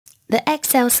The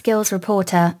Excel Skills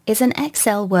Reporter is an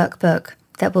Excel workbook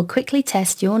that will quickly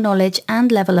test your knowledge and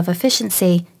level of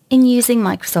efficiency in using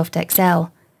Microsoft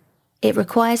Excel. It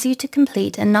requires you to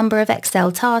complete a number of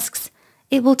Excel tasks.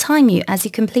 It will time you as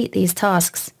you complete these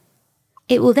tasks.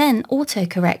 It will then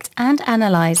autocorrect and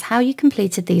analyze how you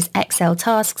completed these Excel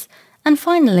tasks, and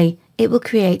finally, it will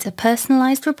create a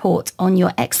personalized report on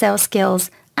your Excel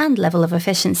skills and level of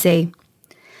efficiency.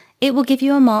 It will give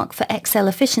you a mark for Excel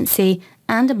efficiency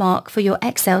and a mark for your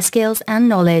Excel skills and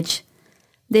knowledge.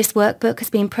 This workbook has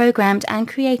been programmed and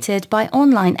created by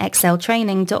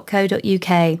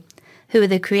onlineexceltraining.co.uk, who are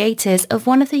the creators of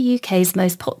one of the UK's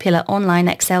most popular online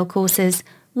Excel courses,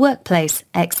 Workplace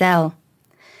Excel.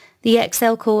 The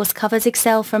Excel course covers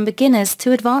Excel from beginners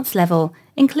to advanced level,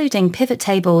 including pivot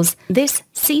tables. This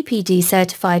CPD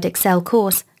certified Excel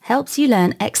course helps you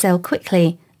learn Excel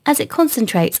quickly, as it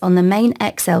concentrates on the main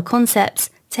Excel concepts,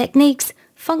 techniques,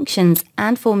 functions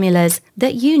and formulas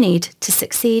that you need to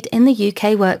succeed in the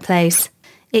UK workplace.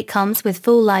 It comes with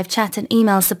full live chat and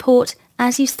email support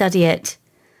as you study it.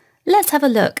 Let's have a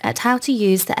look at how to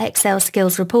use the Excel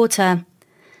Skills Reporter.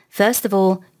 First of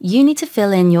all, you need to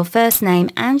fill in your first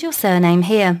name and your surname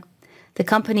here. The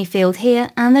company field here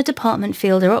and the department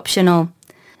field are optional.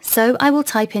 So I will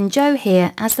type in Joe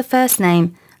here as the first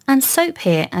name and Soap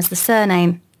here as the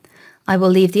surname. I will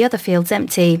leave the other fields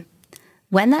empty.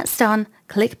 When that's done,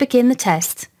 click Begin the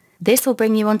test. This will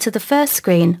bring you onto the first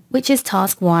screen, which is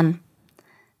Task 1.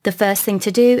 The first thing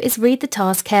to do is read the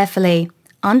task carefully.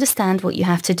 Understand what you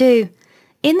have to do.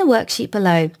 In the worksheet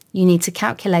below, you need to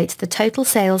calculate the total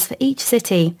sales for each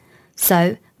city.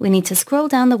 So, we need to scroll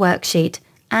down the worksheet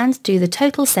and do the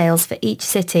total sales for each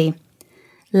city.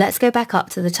 Let's go back up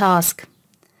to the task.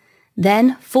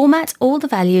 Then, format all the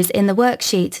values in the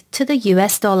worksheet to the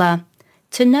US dollar,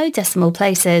 to no decimal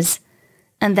places,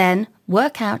 and then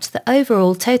work out the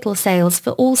overall total sales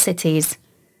for all cities.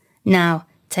 Now,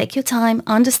 take your time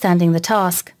understanding the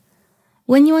task.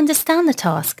 When you understand the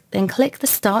task, then click the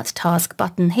Start Task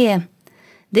button here.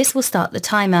 This will start the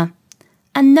timer.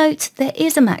 And note there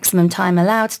is a maximum time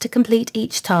allowed to complete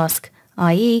each task,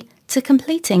 i.e. to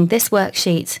completing this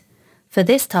worksheet. For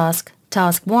this task,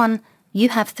 Task 1, you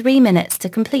have 3 minutes to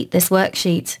complete this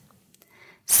worksheet.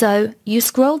 So, you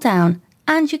scroll down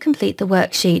and you complete the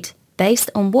worksheet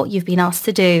based on what you've been asked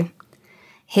to do.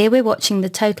 Here we're watching the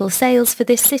total sales for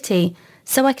this city,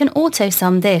 so I can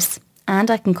auto-sum this and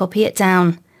I can copy it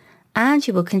down. And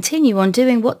you will continue on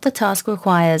doing what the task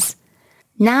requires.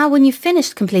 Now when you've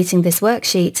finished completing this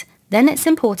worksheet, then it's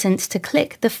important to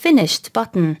click the Finished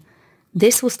button.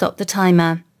 This will stop the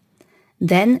timer.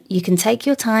 Then you can take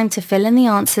your time to fill in the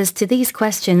answers to these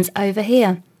questions over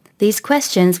here. These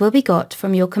questions will be got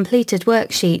from your completed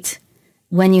worksheet.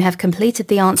 When you have completed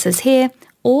the answers here,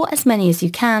 or as many as you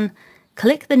can,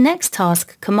 click the Next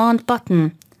Task command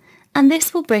button, and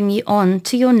this will bring you on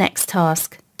to your next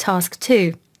task, Task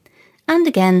 2. And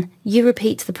again, you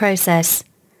repeat the process.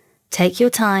 Take your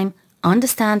time,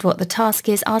 understand what the task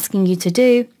is asking you to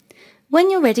do.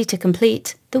 When you're ready to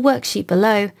complete the worksheet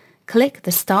below, click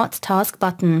the Start Task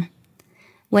button.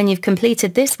 When you've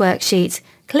completed this worksheet,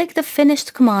 click the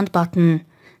Finished command button.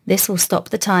 This will stop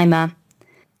the timer.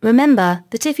 Remember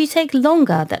that if you take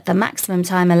longer than the maximum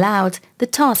time allowed, the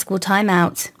task will time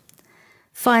out.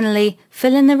 Finally,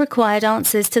 fill in the required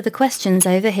answers to the questions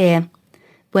over here.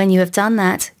 When you have done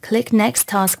that, click Next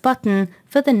Task button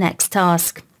for the next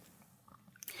task.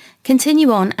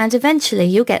 Continue on and eventually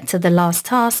you'll get to the last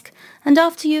task, and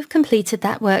after you've completed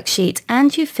that worksheet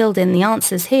and you've filled in the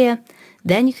answers here,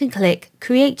 then you can click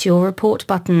Create Your Report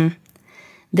button.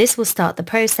 This will start the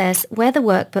process where the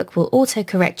workbook will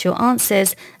autocorrect your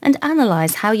answers and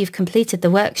analyze how you've completed the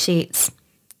worksheets.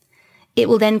 It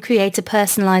will then create a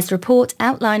personalized report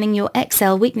outlining your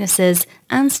Excel weaknesses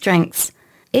and strengths.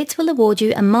 It will award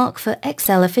you a mark for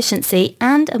Excel efficiency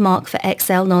and a mark for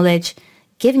Excel knowledge,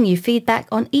 giving you feedback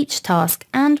on each task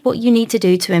and what you need to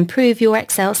do to improve your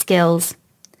Excel skills.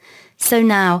 So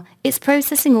now, it's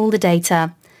processing all the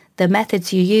data, the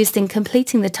methods you used in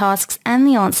completing the tasks and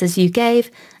the answers you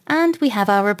gave, and we have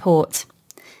our report.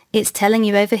 It's telling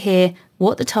you over here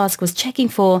what the task was checking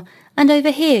for, and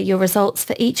over here your results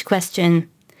for each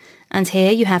question. And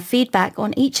here you have feedback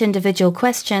on each individual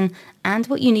question and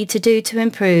what you need to do to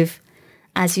improve.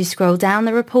 As you scroll down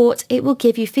the report, it will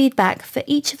give you feedback for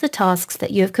each of the tasks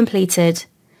that you have completed.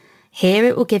 Here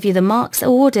it will give you the marks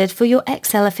awarded for your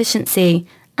Excel efficiency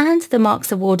and the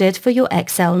marks awarded for your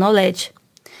Excel knowledge.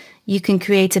 You can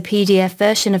create a PDF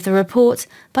version of the report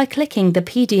by clicking the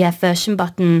PDF version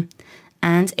button,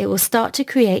 and it will start to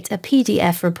create a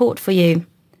PDF report for you.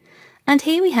 And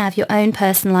here we have your own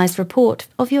personalized report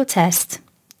of your test.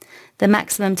 The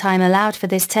maximum time allowed for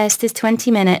this test is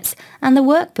 20 minutes, and the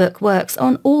workbook works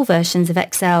on all versions of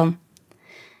Excel.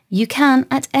 You can,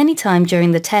 at any time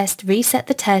during the test, reset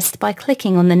the test by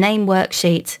clicking on the name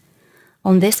worksheet.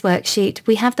 On this worksheet,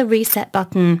 we have the Reset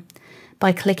button.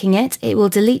 By clicking it, it will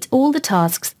delete all the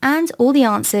tasks and all the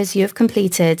answers you have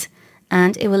completed,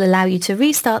 and it will allow you to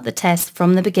restart the test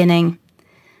from the beginning.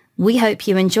 We hope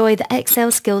you enjoy the Excel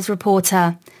Skills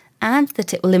Reporter and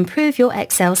that it will improve your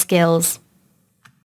Excel skills.